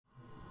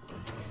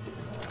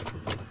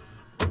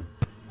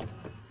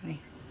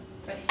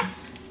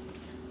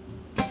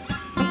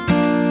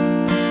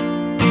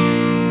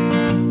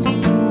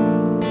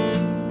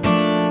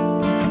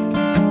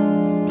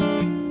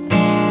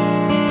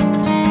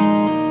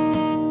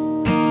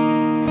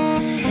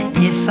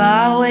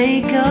I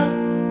wake up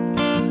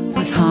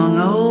with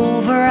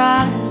hungover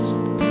eyes,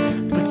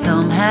 but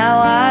somehow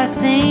I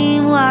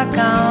seem like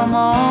I'm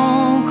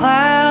on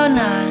cloud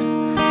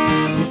nine.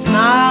 The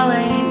smile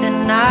ain't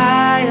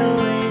denial,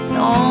 it's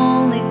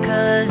only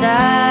 'cause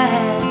I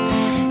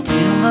had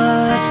too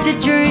much to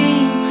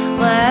dream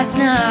last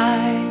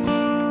night.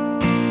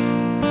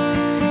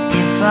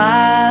 If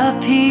I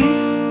appear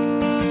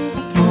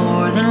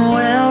more than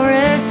well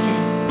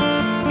rested,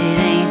 it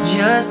ain't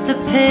just the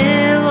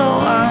pillow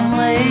I'm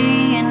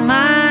laying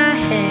my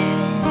head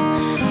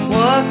in.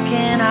 What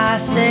can I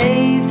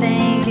say?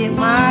 Think it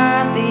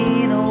might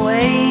be the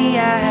way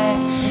I had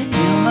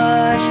too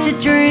much to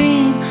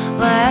dream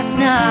last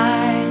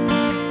night.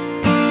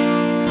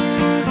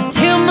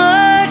 Too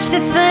much to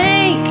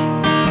think,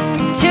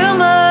 too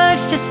much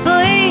to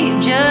sleep,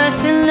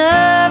 just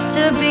enough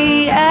to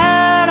be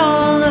out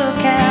on the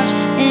couch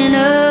in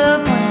a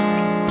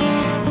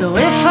blink. So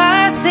if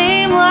I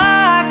seem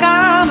like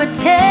I'm a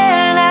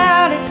 10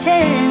 out of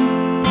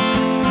 10,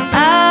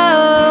 I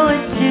owe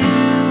it to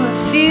a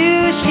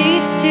few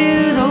sheets to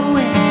the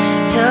wind.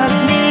 Tuck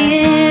me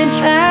in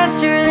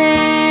faster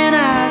than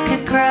I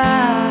could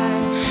cry.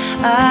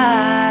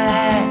 I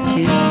had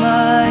too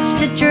much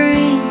to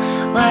dream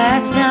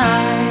last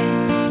night.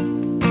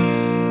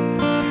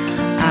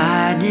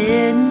 I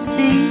didn't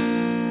see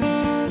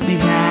me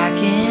back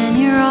in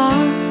your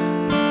arms,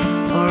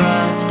 or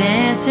us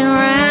dancing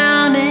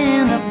around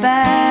in the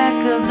back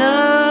of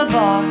the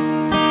bar,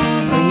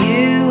 or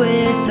you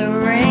with the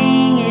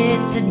ring.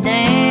 It's a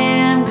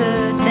damn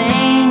good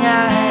thing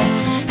I had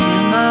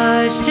too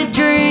much to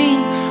dream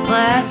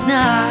last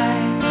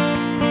night.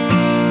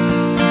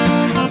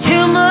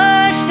 Too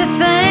much to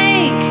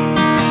think,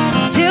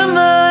 too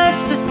much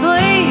to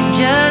sleep,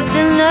 just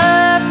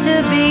enough to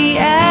be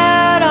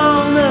out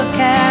on the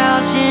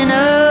couch in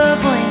a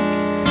blink.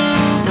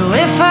 So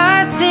if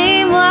I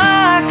seem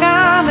like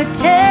I'm a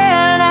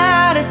 10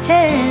 out of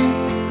 10,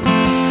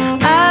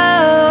 I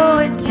owe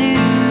it to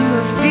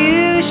a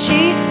few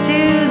sheets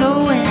to the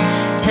wind.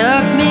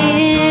 Tuck me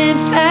in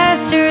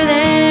faster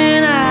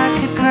than I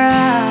could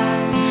cry.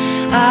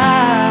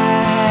 I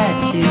had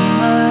too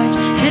much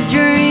to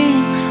dream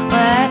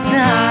last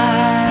night.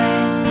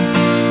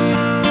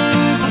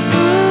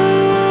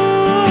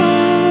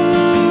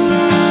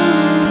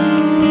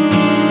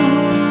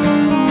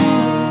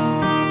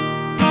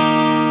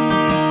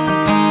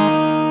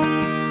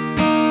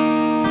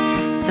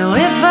 So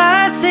if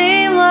I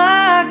seem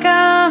like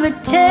I'm a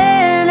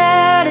 10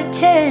 out of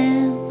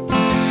 10,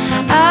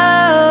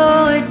 I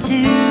owe it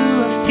to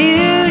a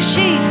few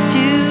sheets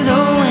to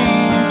the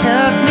wind.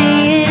 Tuck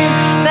me in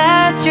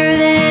faster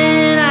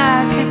than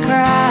I could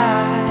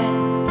cry.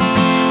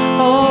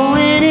 Oh,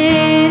 and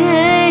it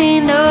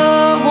ain't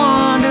no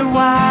wonder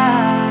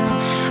why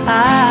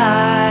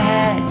I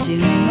had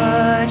too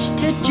much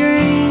to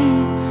dream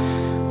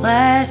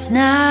last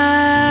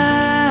night.